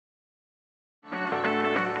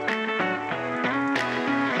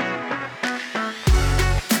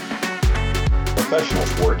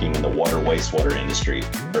Professionals working in the water wastewater industry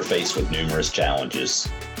are faced with numerous challenges.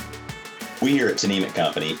 We here at Tnemec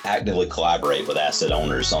Company actively collaborate with asset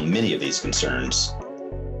owners on many of these concerns,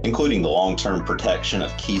 including the long-term protection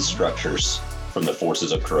of key structures from the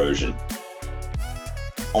forces of corrosion.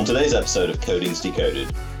 On today's episode of Coatings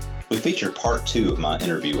Decoded, we feature part 2 of my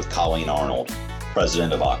interview with Colleen Arnold,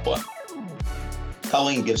 president of Aqua.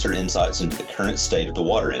 Colleen gives her insights into the current state of the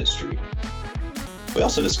water industry. We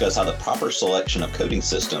also discuss how the proper selection of coating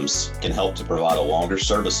systems can help to provide a longer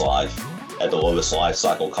service life at the lowest life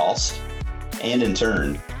cycle cost, and in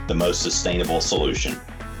turn, the most sustainable solution.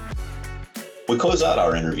 We close out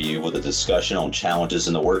our interview with a discussion on challenges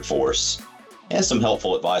in the workforce and some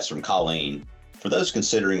helpful advice from Colleen for those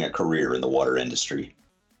considering a career in the water industry.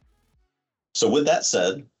 So with that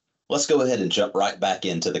said, let's go ahead and jump right back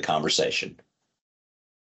into the conversation.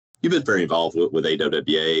 You've been very involved with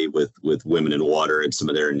AWWA, with Women in Water and some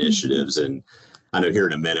of their initiatives. And I know here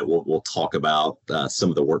in a minute, we'll talk about some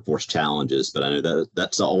of the workforce challenges, but I know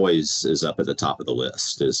that's always is up at the top of the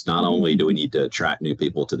list. Is not only do we need to attract new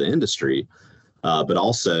people to the industry, but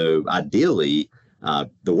also ideally,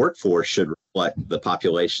 the workforce should reflect the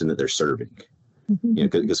population that they're serving. You know,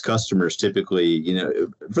 because customers typically,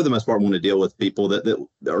 for the most part, want to deal with people that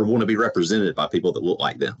or want to be represented by people that look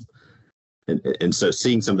like them. And so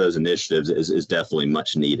seeing some of those initiatives is definitely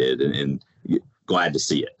much needed and glad to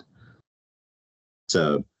see it.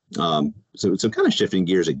 So kind of shifting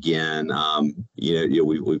gears again,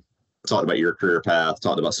 we talked about your career path,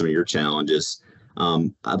 talked about some of your challenges.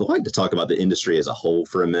 I'd like to talk about the industry as a whole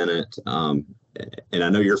for a minute. And I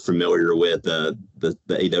know you're familiar with the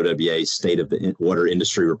AWWA State of the Water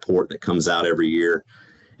Industry report that comes out every year.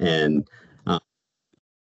 And I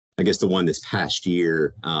guess the one this past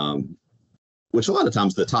year, which a lot of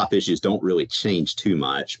times the top issues don't really change too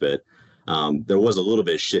much, but there was a little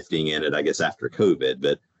bit of shifting in it, I guess, after COVID.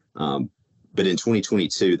 But in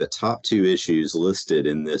 2022, the top 2 issues listed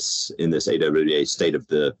in this AWWA State of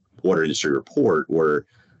the Water Industry report were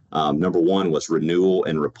number 1 was renewal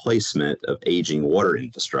and replacement of aging water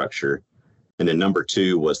infrastructure, and then number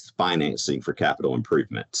 2 was financing for capital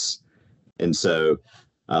improvements. And so,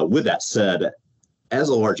 with that said, as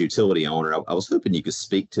a large utility owner, I was hoping you could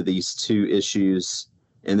speak to these 2 issues.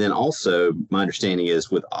 And then also, my understanding is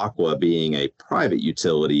with Aqua being a private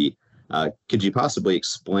utility, could you possibly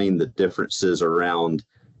explain the differences around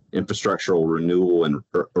infrastructural renewal and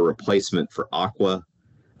or replacement for Aqua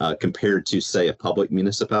compared to, say, a public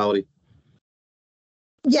municipality?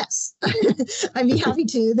 Yes, I'd be happy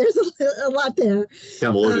to. There's a lot there. Kind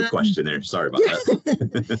of a loaded question there. Sorry about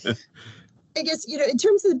that. I guess, in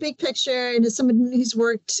terms of the big picture, and as someone who's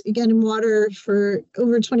worked, again, in water for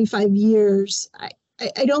over 25 years,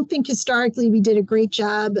 I don't think historically we did a great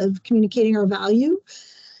job of communicating our value.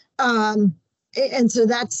 And so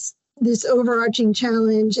that's this overarching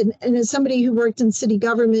challenge. And as somebody who worked in city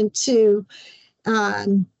government too,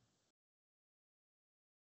 we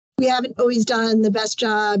haven't always done the best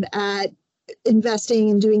job at investing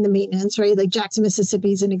and doing the maintenance, right? Like Jackson,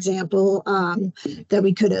 Mississippi is an example that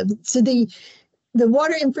we could have. So the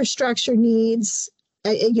water infrastructure needs,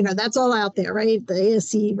 that's all out there, right? The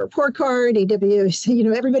ASC report card,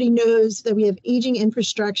 AWS, everybody knows that we have aging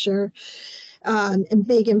infrastructure and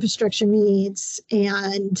big infrastructure needs,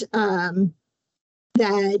 and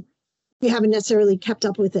that we haven't necessarily kept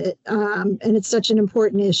up with it. And it's such an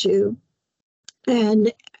important issue.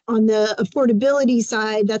 And on the affordability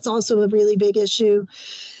side, that's also a really big issue.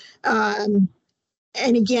 And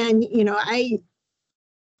again,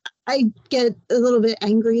 I get a little bit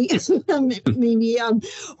angry, maybe,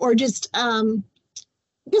 or just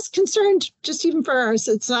concerned, just even for our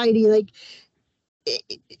society. Like,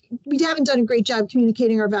 we haven't done a great job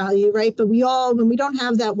communicating our value, right? But when we don't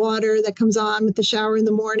have that water that comes on with the shower in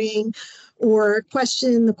the morning, or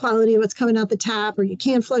question the quality of what's coming out the tap, or you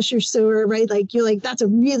can't flush your sewer, right? Like, you're like, that's a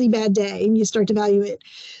really bad day, and you start to value it.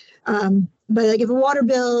 But like, if a water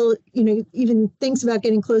bill, even thinks about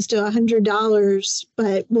getting close to $100,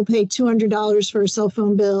 but we'll pay $200 for a cell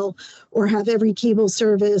phone bill or have every cable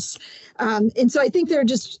service. And so I think they're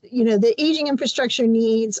just, the aging infrastructure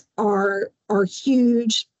needs are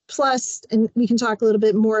huge. Plus, and we can talk a little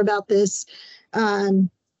bit more about this, the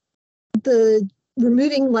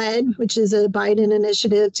removing lead, which is a Biden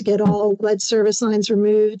initiative to get all lead service lines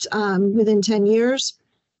removed within 10 years.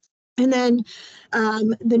 And then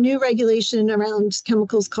the new regulation around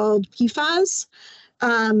chemicals called PFAS,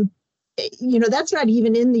 that's not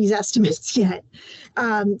even in these estimates yet.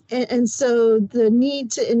 And so the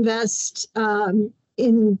need to invest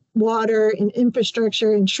in water, in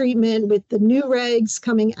infrastructure, and treatment with the new regs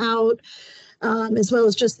coming out, as well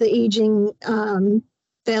as just the aging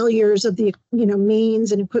failures of the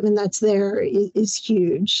mains and equipment that's there is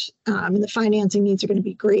huge. And the financing needs are going to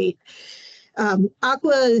be great.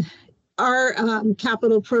 Aqua, our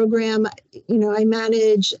capital program, I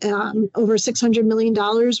manage over $600 million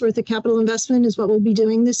worth of capital investment is what we'll be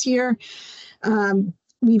doing this year.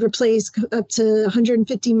 We replace up to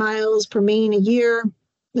 150 miles per main a year.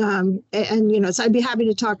 So I'd be happy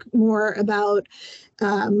to talk more about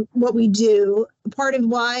what we do. Part of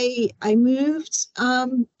why I moved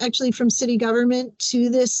actually from city government to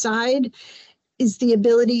this side is the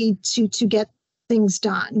ability to get things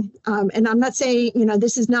done. And I'm not saying,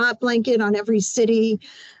 this is not blanket on every city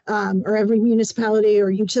or every municipality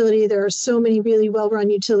or utility. There are so many really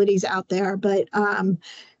well-run utilities out there, but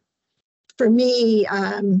for me,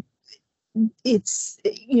 it's,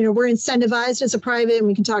 we're incentivized as a private, and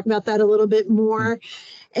we can talk about that a little bit more.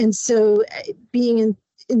 And so being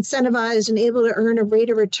incentivized and able to earn a rate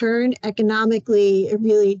of return economically, it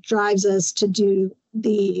really drives us to do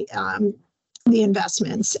the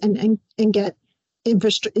investments and get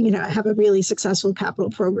infrastructure, have a really successful capital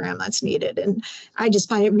program that's needed. And I just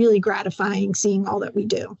find it really gratifying seeing all that we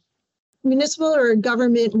do. Municipal or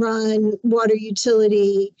government run water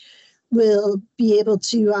utility will be able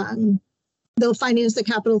to, they'll finance the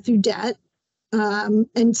capital through debt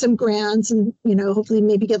and some grants, and hopefully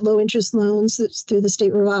maybe get low interest loans through the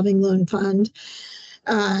state revolving loan fund.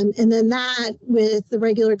 And then that with the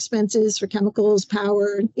regular expenses for chemicals,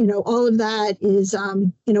 power, all of that is,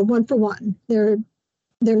 one for one.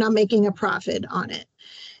 They're not making a profit on it.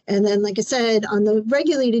 And then, like I said, on the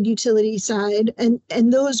regulated utility side,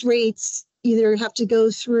 and those rates either have to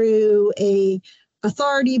go through a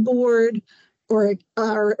authority board or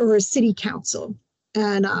a city council.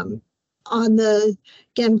 And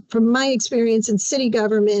again, from my experience in city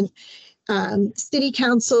government, city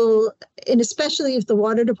council, and especially if the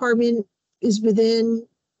water department is within,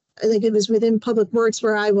 I think it was within public works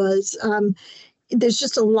where I was, there's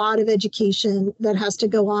just a lot of education that has to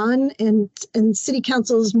go on, and city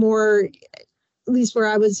council is more, at least where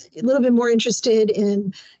I was, a little bit more interested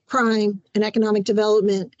in crime and economic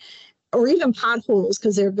development, or even potholes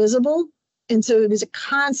because they're visible. And so it was a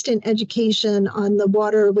constant education on the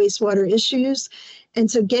water, wastewater issues.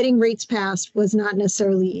 And so getting rates passed was not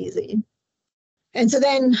necessarily easy. And so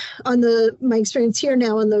then on my experience here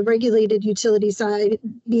now on the regulated utility side,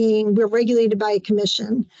 we're regulated by a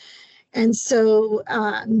commission. And so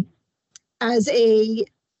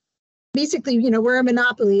basically, we're a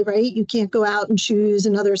monopoly, right? You can't go out and choose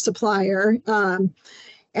another supplier.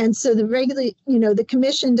 And so the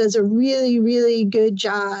commission does a really, really good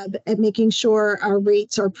job at making sure our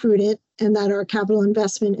rates are prudent and that our capital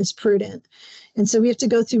investment is prudent. And so we have to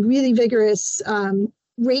go through really vigorous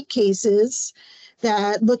rate cases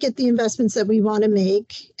that look at the investments that we want to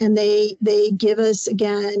make, and they give us,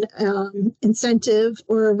 again, incentive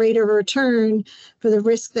or a rate of return for the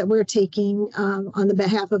risk that we're taking on the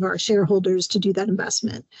behalf of our shareholders to do that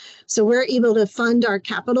investment. So we're able to fund our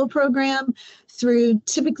capital program through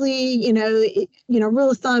typically,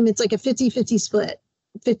 rule of thumb, it's like a 50-50 split.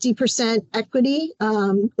 50% equity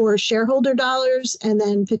or shareholder dollars, and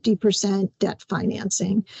then 50% debt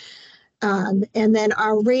financing. And then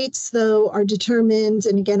our rates, though, are determined,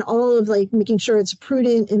 and again, all of making sure it's a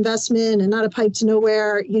prudent investment and not a pipe to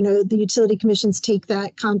nowhere. The utility commissions take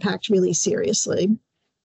that compact really seriously.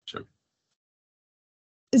 Sure.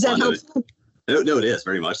 Is that helpful? No, it is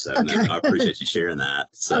very much so. Okay. No, I appreciate you sharing that.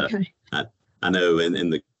 So okay. I know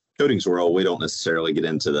in the coatings world, we don't necessarily get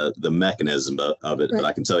into the mechanism of it, Right. but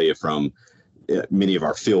I can tell you from many of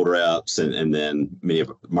our field reps and then many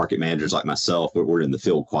of market managers like myself, we're in the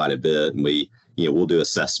field quite a bit, and we'll do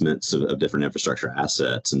assessments of different infrastructure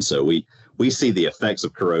assets. And so we see the effects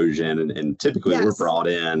of corrosion, and typically Yes. we're brought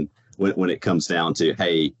in when it comes down to,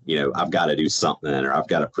 hey, I've got to do something, or I've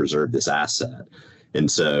got to preserve this asset. And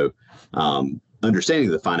so understanding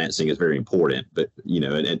the financing is very important, but,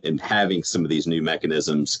 and having some of these new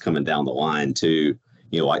mechanisms coming down the line too,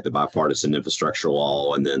 like the bipartisan infrastructure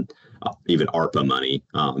law, and then even ARPA money.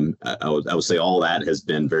 I would say all that has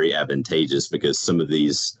been very advantageous, because some of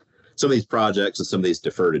these projects and some of these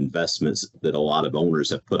deferred investments that a lot of owners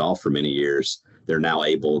have put off for many years, they're now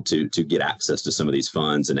able to get access to some of these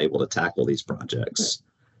funds and able to tackle these projects.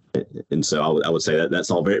 And so I would say that that's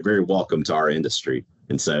all very, very welcome to our industry.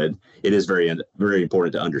 And so it is very, very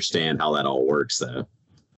important to understand how that all works, though.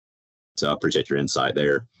 So I appreciate your insight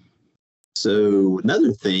there. So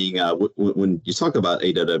another thing, when you talk about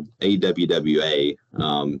AWWA,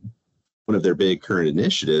 one of their big current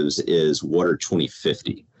initiatives is Water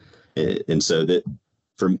 2050. And so that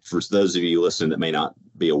for those of you listening that may not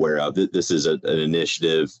be aware of, this is an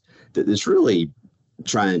initiative that is really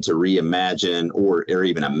trying to reimagine or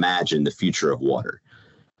even imagine the future of water.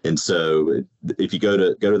 And so if you go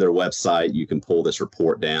to their website, you can pull this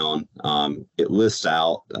report down. It lists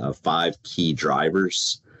out 5 key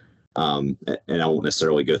drivers. And I won't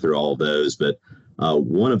necessarily go through all of those, but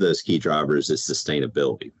one of those key drivers is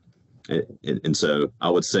sustainability. And so I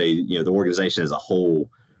would say, the organization as a whole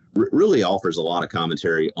really offers a lot of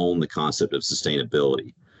commentary on the concept of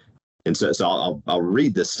sustainability. And so I'll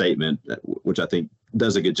read this statement, which I think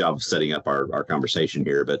does a good job of setting up our conversation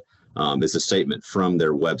here. But it's a statement from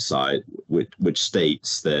their website, which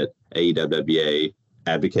states that AWWA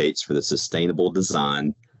advocates for the sustainable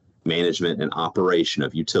design, management, and operation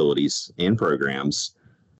of utilities and programs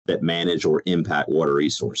that manage or impact water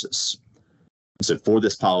resources. So for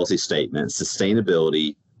this policy statement,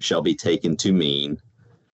 sustainability shall be taken to mean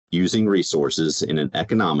using resources in an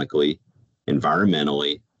economically,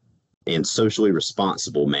 environmentally, and socially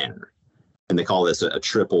responsible manner. And they call this a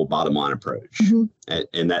triple bottom line approach. Mm-hmm.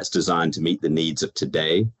 And that's designed to meet the needs of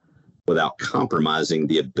today without compromising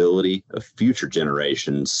the ability of future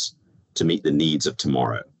generations to meet the needs of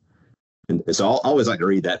tomorrow. And so I always like to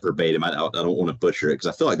read that verbatim. I don't want to butcher it because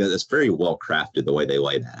I feel like that's very well crafted the way they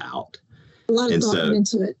lay that out. A lot of thought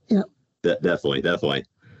into it. Yeah. Definitely.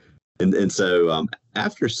 And so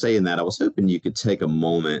after saying that, I was hoping you could take a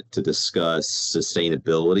moment to discuss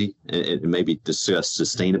sustainability and maybe discuss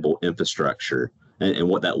sustainable infrastructure and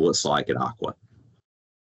what that looks like at Aqua.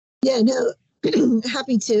 Yeah, no,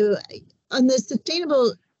 happy to. On the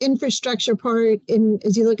sustainable infrastructure part, and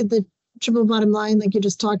as you look at the triple bottom line, like you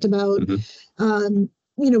just talked about, mm-hmm.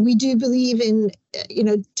 We do believe in,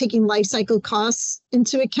 taking life cycle costs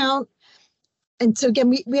into account. And so again,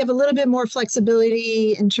 we have a little bit more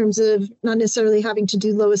flexibility in terms of not necessarily having to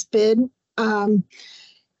do lowest bid. So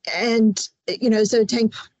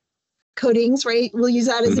tank coatings, right? We'll use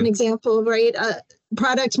that as an example, right?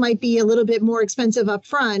 Product might be a little bit more expensive up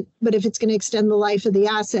front, but if it's going to extend the life of the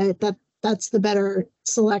asset, that's the better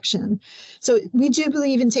selection. So we do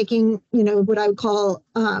believe in taking, what I would call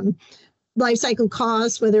life cycle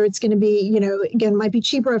costs, whether it's going to be, again, might be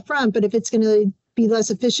cheaper up front, but if it's going to be less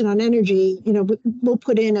efficient on energy, we'll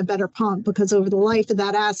put in a better pump because over the life of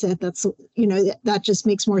that asset, that's, that just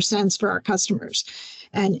makes more sense for our customers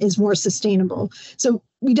and is more sustainable. So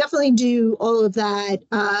we definitely do all of that.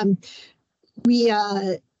 We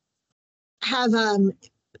have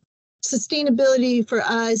sustainability for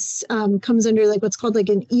us comes under like what's called like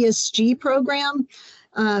an ESG program.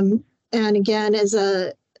 And again,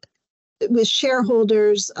 with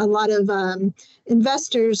shareholders, a lot of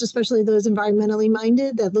investors, especially those environmentally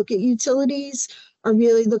minded that look at utilities, are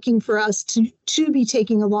really looking for us to be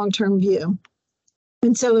taking a long-term view.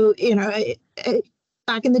 And so,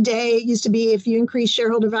 back in the day, it used to be if you increase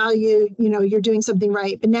shareholder value, you're doing something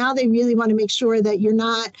right. But now they really want to make sure that you're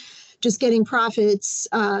not just getting profits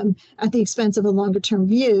at the expense of a longer-term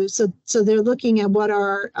view. So they're looking at what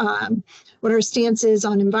our stance is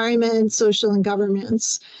on environment, social, and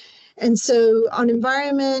governance. And so on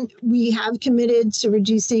environment, we have committed to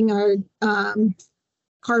reducing our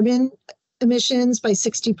carbon emissions by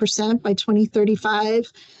 60% by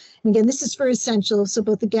 2035. And again, this is for essential, so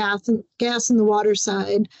both the gas and the water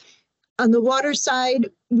side. On the water side,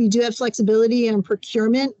 we do have flexibility on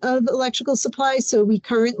procurement of electrical supply. So we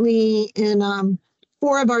currently, in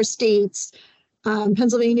 4 of our states,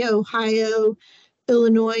 Pennsylvania, Ohio,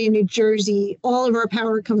 Illinois, and New Jersey, all of our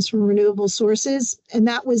power comes from renewable sources. And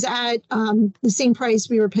that was at the same price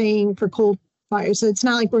we were paying for coal fire. So it's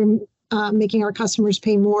not like we're making our customers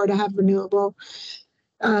pay more to have renewable.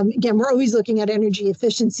 Again, we're always looking at energy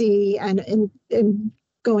efficiency and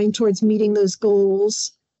going towards meeting those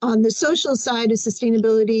goals. On the social side of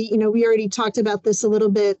sustainability, we already talked about this a little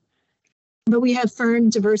bit, but we have firm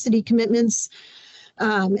diversity commitments.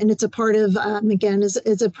 And it's a part of, again,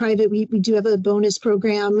 as a private, we do have a bonus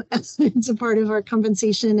program. It's a part of our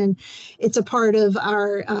compensation, and it's a part of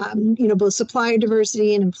our, both supplier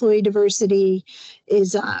diversity and employee diversity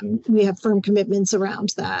is we have firm commitments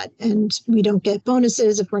around that. And we don't get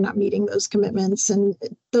bonuses if we're not meeting those commitments. And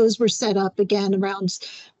those were set up, again, around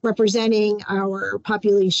representing our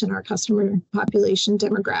population, our customer population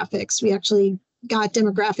demographics. We actually got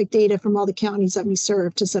demographic data from all the counties that we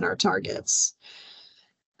serve to set our targets.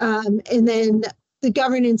 And then the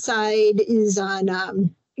governance side is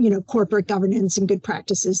on, corporate governance and good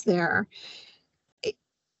practices there.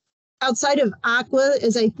 Outside of Aqua,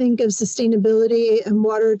 as I think of sustainability and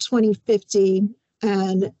Water 2050,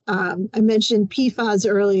 and I mentioned PFAS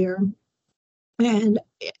earlier, and,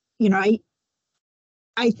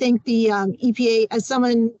 I think the EPA, as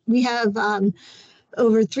someone, we have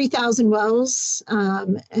over 3,000 wells,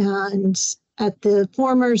 and at the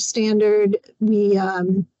former standard, we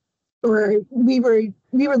were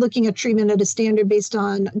looking at treatment at a standard based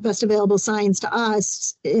on best available science to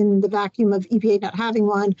us in the vacuum of EPA not having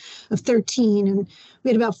one, of 13. And we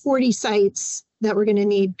had about 40 sites that were going to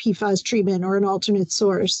need PFAS treatment or an alternate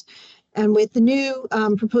source. And with the new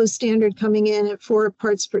proposed standard coming in at 4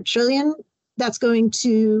 parts per trillion, that's going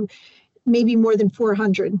to maybe more than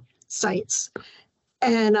 400 sites.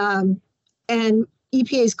 And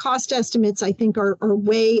EPA's cost estimates, I think, are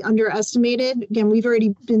way underestimated. Again, we've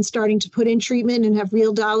already been starting to put in treatment and have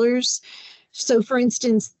real dollars. So, for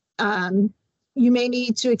instance, you may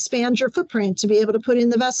need to expand your footprint to be able to put in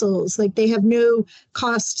the vessels. Like, they have no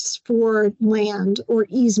costs for land or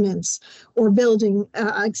easements or building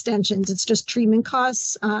extensions. It's just treatment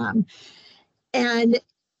costs. And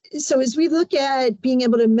so as we look at being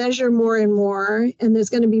able to measure more and more, and there's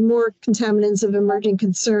going to be more contaminants of emerging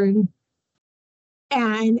concern,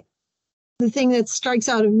 and the thing that strikes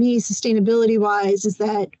out of me sustainability wise is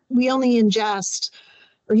that we only ingest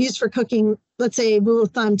or use for cooking, let's say rule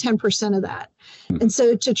of thumb, 10% of that. And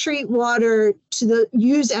so to treat water,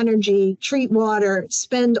 use energy, treat water,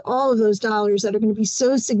 spend all of those dollars that are going to be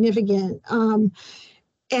so significant,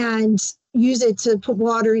 and use it to put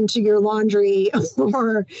water into your laundry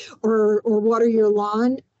or water your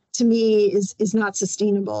lawn, to me is not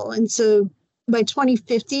sustainable. And so by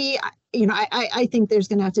 2050, I think there's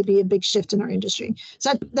going to have to be a big shift in our industry.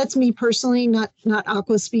 So that's me personally, not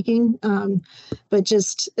Aqua speaking, but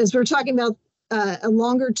just as we're talking about a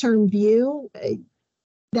longer term view,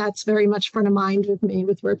 that's very much front of mind with me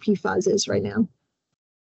with where PFAS is right now.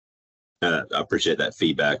 I appreciate that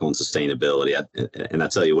feedback on sustainability. And I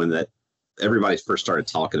tell you, when everybody first started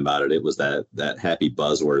talking about it, it was that happy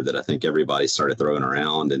buzzword that I think everybody started throwing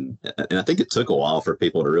around. And I think it took a while for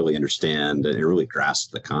people to really understand and really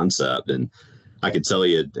grasp the concept. And I can tell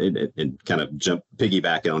you, and kind of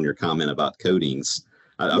piggybacking on your comment about coatings,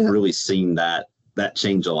 I've really seen that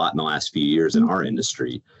change a lot in the last few years in our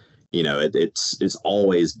industry. It's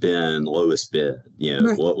always been lowest bid,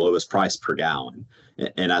 right. Lowest price per gallon.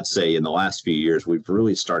 And I'd say in the last few years, we've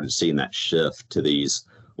really started seeing that shift to these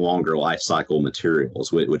longer life cycle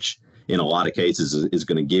materials, which in a lot of cases is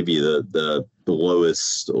going to give you the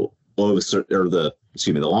lowest or the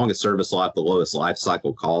longest service life, the lowest life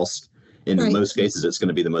cycle cost. And in most cases, it's going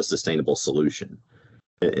to be the most sustainable solution.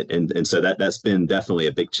 And so that's been definitely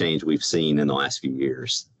a big change we've seen in the last few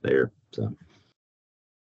years there. So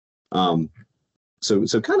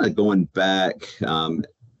kind of going back,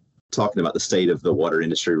 talking about the state of the water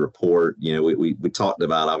industry report, we talked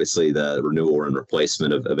about obviously the renewal and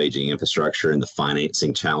replacement of aging infrastructure and the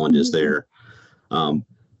financing challenges there.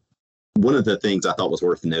 One of the things I thought was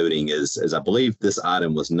worth noting is I believe this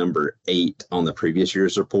item was number 8 on the previous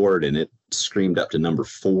year's report, and it screamed up to number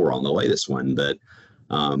 4 on the latest one, but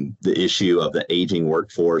the issue of the aging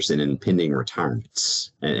workforce and impending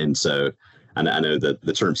retirements. And so I know that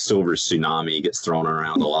the term silver tsunami gets thrown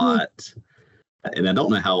around a lot. And I don't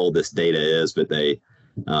know how old this data is, but I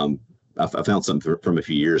found something from a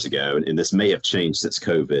few years ago, and this may have changed since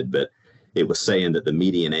COVID, but it was saying that the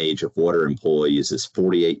median age of water employees is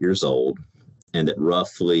 48 years old, and that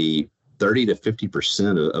roughly 30 to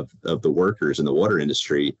 50% of the workers in the water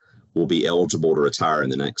industry will be eligible to retire in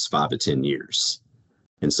the next 5 to 10 years.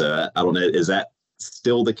 And so I don't know, is that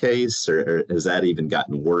still the case, or has that even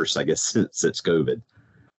gotten worse, I guess, since COVID?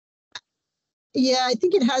 Yeah, I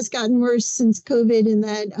think it has gotten worse since COVID in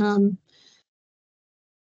that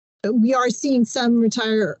we are seeing some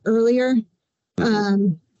retire earlier,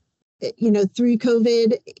 through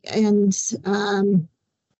COVID. And so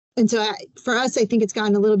for us, I think it's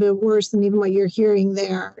gotten a little bit worse than even what you're hearing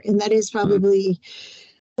there. And that is probably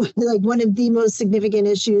like one of the most significant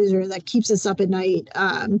issues, or that keeps us up at night,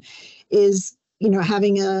 is,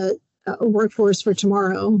 having a workforce for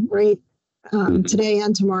tomorrow, right? Today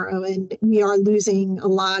and tomorrow, and we are losing a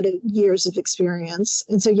lot of years of experience.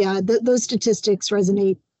 And so, those statistics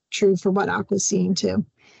resonate true for what Aqua's seeing too.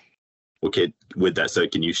 Okay, with that, so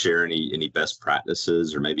can you share any best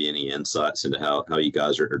practices or maybe any insights into how you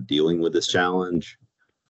guys are dealing with this challenge?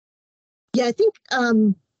 Yeah, I think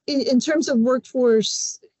in terms of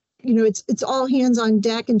workforce, it's all hands on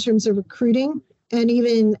deck in terms of recruiting, and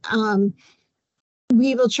even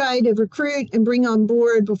we will try to recruit and bring on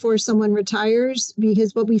board before someone retires,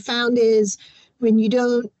 because what we found is when you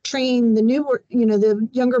don't train the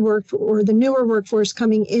younger work or the newer workforce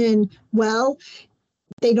coming in well,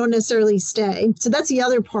 they don't necessarily stay. So that's the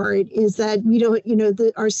other part, is that we don't,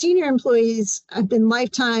 our senior employees have been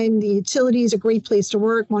lifetime. The utility is a great place to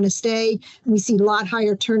work, want to stay. And we see a lot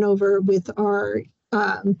higher turnover with our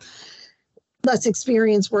less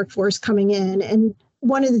experienced workforce coming in. And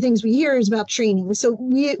one of the things we hear is about training. So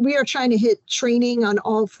we are trying to hit training on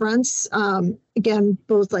all fronts. Again,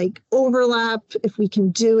 both like overlap, if we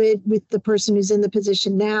can do it with the person who's in the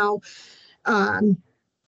position now.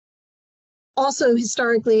 Also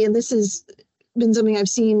historically, and this has been something I've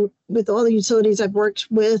seen with all the utilities I've worked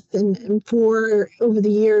with and for over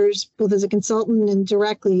the years, both as a consultant and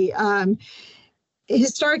directly,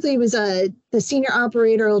 historically it was the senior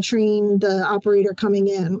operator will train the operator coming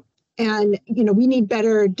in. And, we need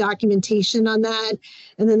better documentation on that.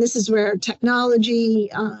 And then this is where technology,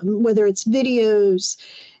 whether it's videos,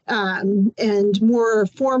 and more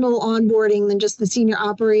formal onboarding than just the senior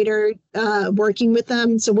operator working with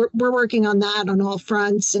them. So we're working on that on all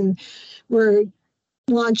fronts, and we're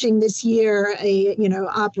launching this year a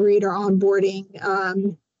operator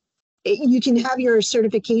onboarding. You can have your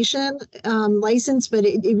certification license, but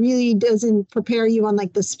it really doesn't prepare you on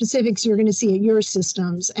like the specifics you're going to see at your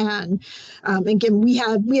systems. And again, we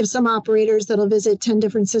have some operators that'll visit 10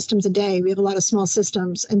 different systems a day. We have a lot of small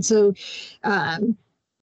systems, and so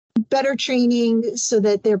better training so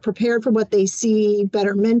that they're prepared for what they see,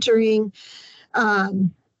 better mentoring.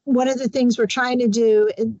 One of the things we're trying to do,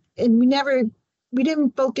 and we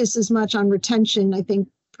didn't focus as much on retention, I think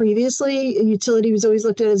previously. Utility was always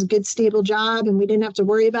looked at as a good, stable job, and we didn't have to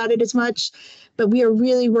worry about it as much. But we are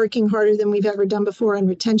really working harder than we've ever done before on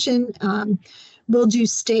retention. We'll do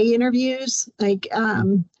stay interviews. Like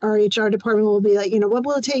our HR department will be like, what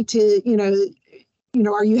will it take to,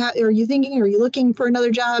 are you thinking, are you looking for another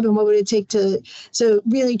job, and what would it take to, so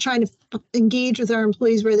really trying to engage with our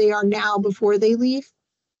employees where they are now before they leave.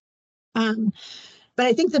 But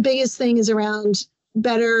I think the biggest thing is around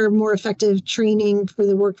better, more effective training for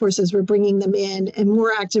the workforce as we're bringing them in, and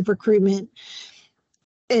more active recruitment.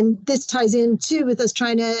 And this ties in too with us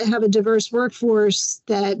trying to have a diverse workforce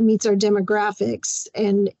that meets our demographics.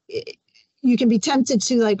 And you can be tempted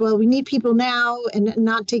to like, well, we need people now and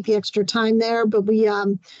not take the extra time there. But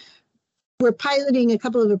we're piloting a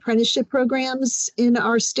couple of apprenticeship programs in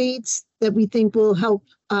our states that we think will help,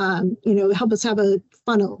 help us have a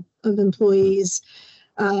funnel of employees,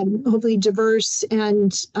 hopefully diverse,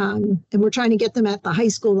 and we're trying to get them at the high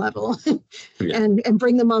school level and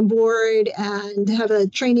bring them on board and have a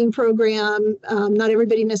training program. Not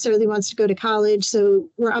everybody necessarily wants to go to college, so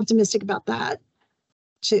we're optimistic about that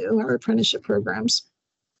too, our apprenticeship programs.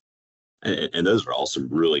 And those are all some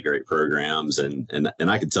really great programs. And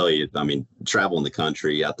I can tell you, I mean, traveling the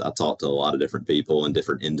country, I talked to a lot of different people in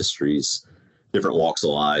different industries, different walks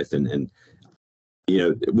of life. And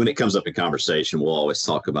when it comes up in conversation, we'll always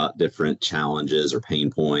talk about different challenges or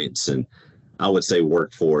pain points. And I would say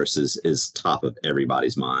workforce is top of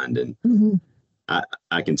everybody's mind. And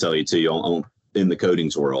I can tell you too, in the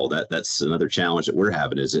coatings world, that's another challenge that we're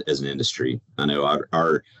having as an industry. I know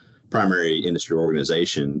our primary industry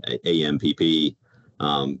organization, AMPP,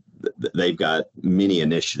 they've got many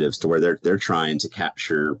initiatives to where they're trying to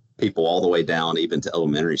capture people all the way down even to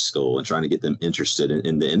elementary school and trying to get them interested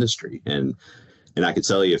in the industry. And I can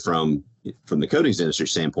tell you from the coatings industry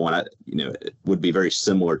standpoint, it would be very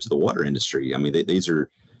similar to the water industry. I mean, these are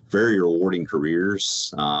very rewarding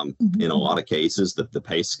careers. In a lot of cases, the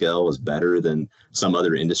pay scale is better than some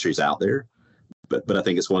other industries out there. But I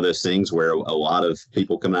think it's one of those things where a lot of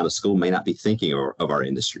people coming out of school may not be thinking of our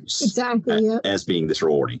industries as being this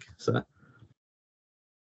rewarding. So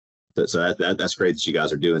that's great that you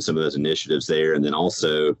guys are doing some of those initiatives there. And then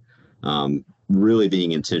also really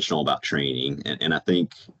being intentional about training. And I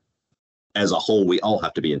think as a whole, we all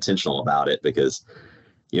have to be intentional about it, because,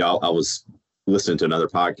 I was listening to another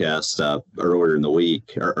podcast earlier in the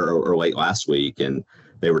week or late last week, and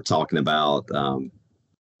they were talking about,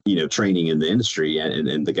 training in the industry.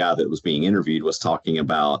 And the guy that was being interviewed was talking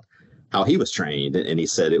about how he was trained. And he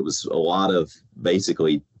said it was a lot of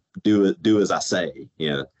basically do as I say,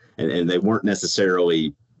 and they weren't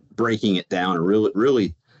necessarily breaking it down and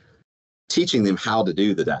really teaching them how to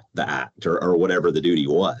do the act or whatever the duty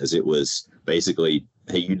was. It was basically,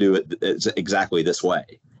 hey, you do it exactly this way.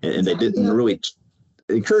 And they didn't really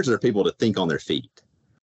encourage their people to think on their feet.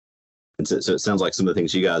 And so it sounds like some of the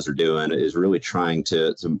things you guys are doing is really trying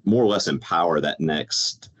to more or less empower that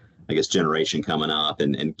next, I guess, generation coming up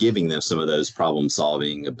and giving them some of those problem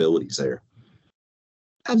solving abilities there.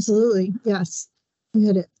 Absolutely. Yes. You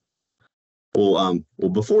hit it. Well,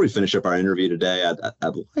 before we finish up our interview today,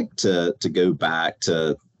 I'd like to go back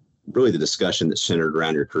to really the discussion that centered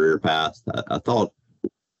around your career path. I thought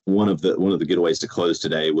one of the good ways to close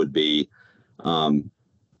today would be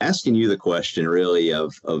asking you the question really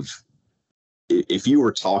of if you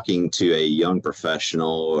were talking to a young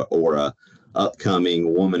professional or a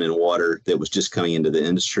upcoming woman in water that was just coming into the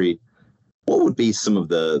industry, what would be some of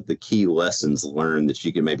the key lessons learned that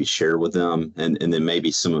you could maybe share with them, and then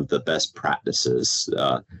maybe some of the best practices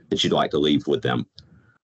that you'd like to leave with them?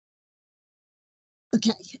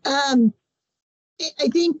 Okay. I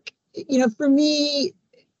think, for me,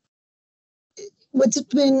 what's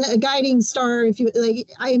been a guiding star, if you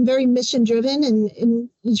like, I am very mission driven, and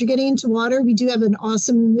as you're getting into water, we do have an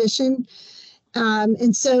awesome mission.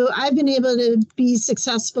 And so I've been able to be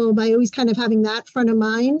successful by always kind of having that front of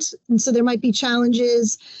mind. And so there might be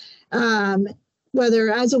challenges,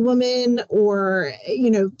 whether as a woman or,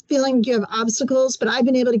 feeling you have obstacles, but I've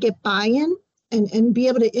been able to get buy-in and be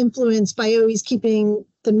able to influence by always keeping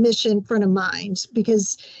the mission front of mind,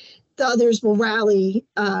 because the others will rally.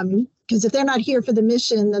 Because if they're not here for the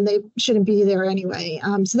mission, then they shouldn't be there anyway.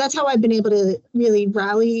 So that's how I've been able to really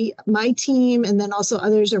rally my team, and then also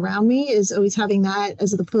others around me, is always having that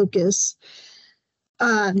as the focus.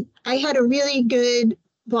 I had a really good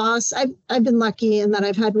boss. I've been lucky in that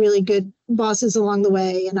I've had really good bosses along the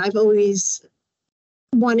way, and I've always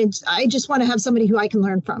I just want to have somebody who I can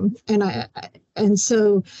learn from. And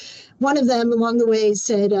so one of them along the way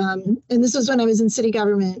said, and this was when I was in city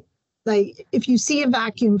government, like, if you see a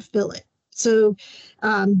vacuum, fill it. So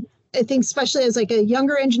I think especially as like a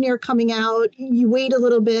younger engineer coming out, you wait a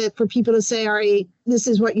little bit for people to say, all right, this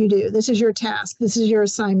is what you do. This is your task. This is your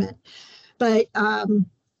assignment. But,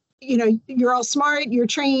 you're all smart, you're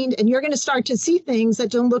trained, and you're going to start to see things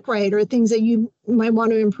that don't look right, or things that you might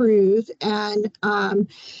want to improve. And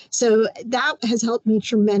so that has helped me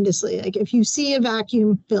tremendously. Like, if you see a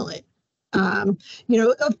vacuum, fill it.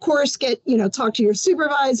 Of course, talk to your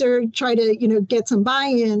supervisor, try to, get some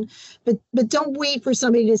buy-in, but don't wait for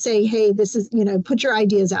somebody to say, hey, this is, put your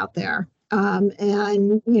ideas out there.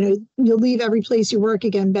 And, you'll leave every place you work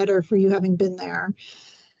again better for you having been there.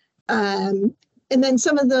 And then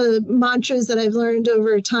some of the mantras that I've learned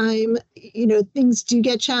over time, things do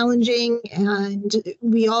get challenging, and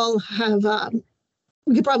we all have,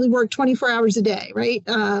 we could probably work 24 hours a day, right?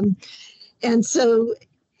 And so,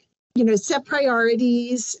 set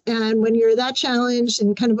priorities. And when you're that challenged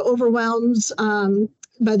and kind of overwhelmed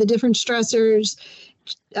by the different stressors,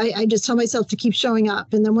 I just tell myself to keep showing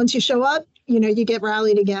up. And then once you show up, you get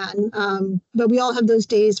rallied again. But we all have those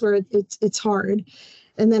days where it's hard.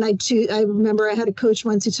 And then I remember I had a coach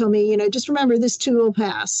once who told me, just remember, this too will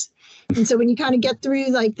pass. And so when you kind of get through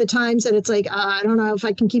like the times that it's like, I don't know if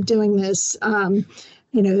I can keep doing this,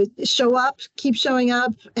 show up, keep showing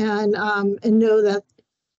up, and know that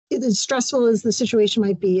as stressful as the situation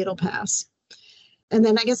might be, it'll pass. And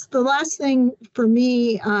then I guess the last thing for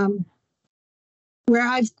me, where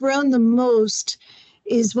I've grown the most,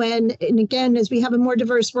 is when, and again, as we have a more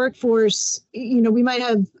diverse workforce, we might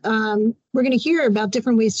have, we're going to hear about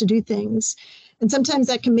different ways to do things. And sometimes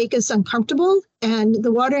that can make us uncomfortable. And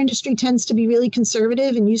the water industry tends to be really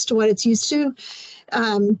conservative and used to what it's used to.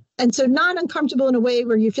 And so not uncomfortable in a way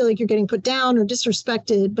where you feel like you're getting put down or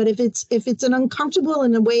disrespected, but if it's an uncomfortable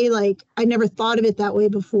in a way like, I never thought of it that way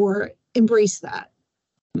before, embrace that.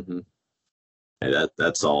 Mm-hmm. And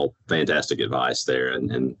that's all fantastic advice there.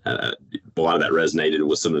 And a lot of that resonated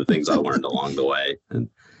with some of the things I learned along the way. And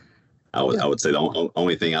I would say the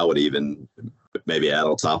only thing I would even maybe add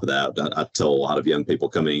on top of that, I tell a lot of young people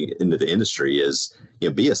coming into the industry is,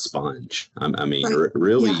 be a sponge. I mean, right.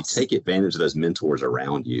 Really take advantage of those mentors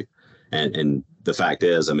around you. And the fact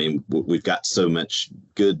is, I mean, we've got so much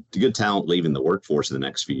good talent leaving the workforce in the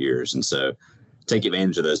next few years. And so take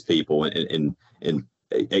advantage of those people and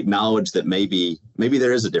acknowledge that maybe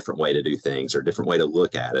there is a different way to do things, or a different way to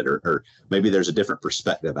look at it, or maybe there's a different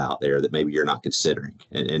perspective out there that maybe you're not considering,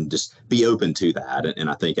 and just be open to that. And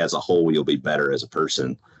I think as a whole, you'll be better as a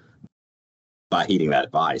person by heeding that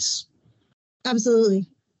advice. Absolutely.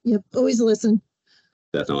 Yep. Always listen.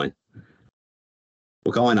 Definitely.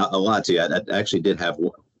 Well, Colleen, I lied to you. I actually did have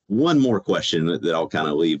one more question that I'll kind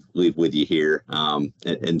of leave with you here.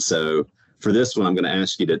 And so for this one, I'm going to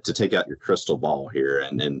ask you to take out your crystal ball here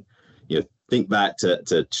and think back to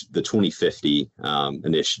the 2050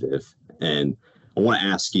 initiative. And I want to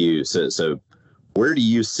ask you, so where do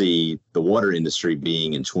you see the water industry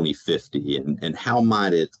being in 2050, and how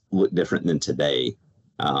might it look different than today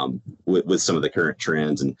with some of the current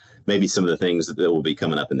trends and maybe some of the things that will be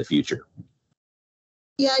coming up in the future?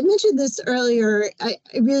 Yeah, I mentioned this earlier. I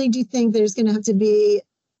really do think there's going to have to be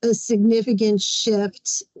a significant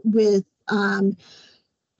shift with,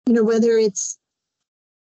 whether it's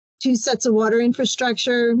two sets of water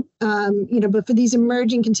infrastructure, but for these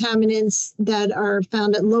emerging contaminants that are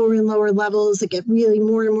found at lower and lower levels that get really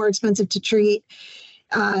more and more expensive to treat,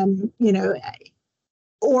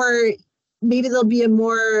 or maybe there'll be a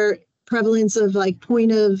more prevalence of like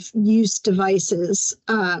point of use devices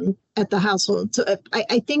at the household. So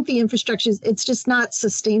I think the infrastructure, it's just not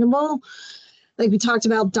sustainable. Like we talked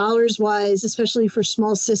about dollars wise, especially for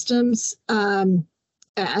small systems,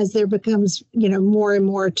 as there becomes, more and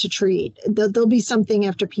more to treat. There'll be something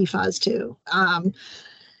after PFAS too.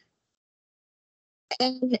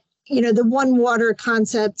 And, the one water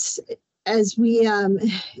concept, as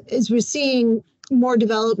we're seeing more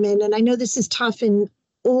development, and I know this is tough in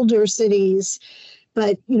older cities,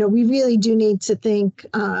 but, we really do need to think,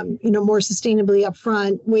 more sustainably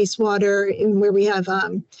upfront. Wastewater, and where we have,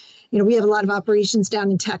 we have a lot of operations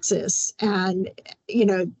down in Texas, and,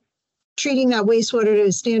 treating that wastewater to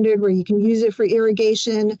a standard where you can use it for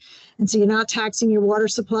irrigation. And so you're not taxing your water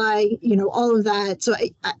supply, all of that. So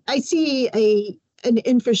I see an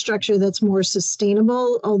infrastructure that's more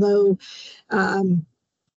sustainable, although, so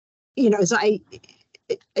I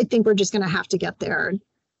think we're just going to have to get there.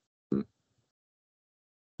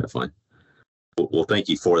 Definitely. Well, thank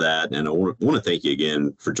you for that. And I want to thank you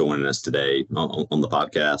again for joining us today on the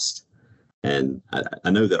podcast. And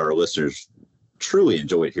I know that our listeners truly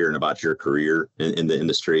enjoyed hearing about your career in the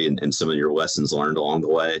industry and some of your lessons learned along the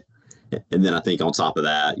way. And then I think on top of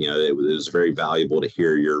that, it was very valuable to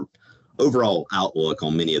hear your overall outlook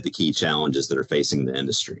on many of the key challenges that are facing the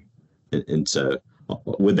industry. And so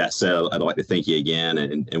with that said, I'd like to thank you again.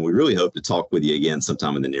 And we really hope to talk with you again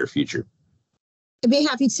sometime in the near future. I'd be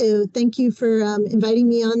happy to. Thank you for inviting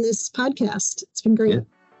me on this podcast. It's been great. Yeah.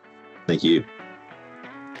 Thank you.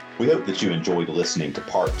 We hope that you enjoyed listening to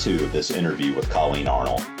part 2 of this interview with Colleen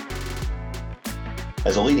Arnold.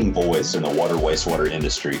 As a leading voice in the water wastewater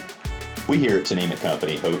industry, we here at Tnemec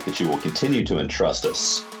Company hope that you will continue to entrust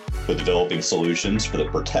us with developing solutions for the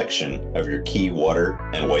protection of your key water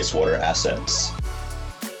and wastewater assets.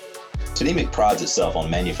 Tnemec prides itself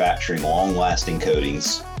on manufacturing long-lasting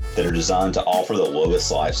coatings that are designed to offer the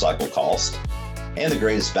lowest life cycle cost and the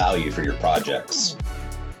greatest value for your projects.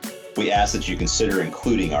 We ask that you consider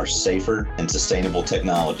including our safer and sustainable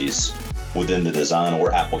technologies within the design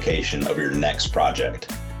or application of your next project.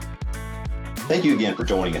 Thank you again for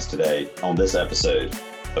joining us today on this episode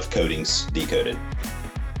of Coatings Decoded.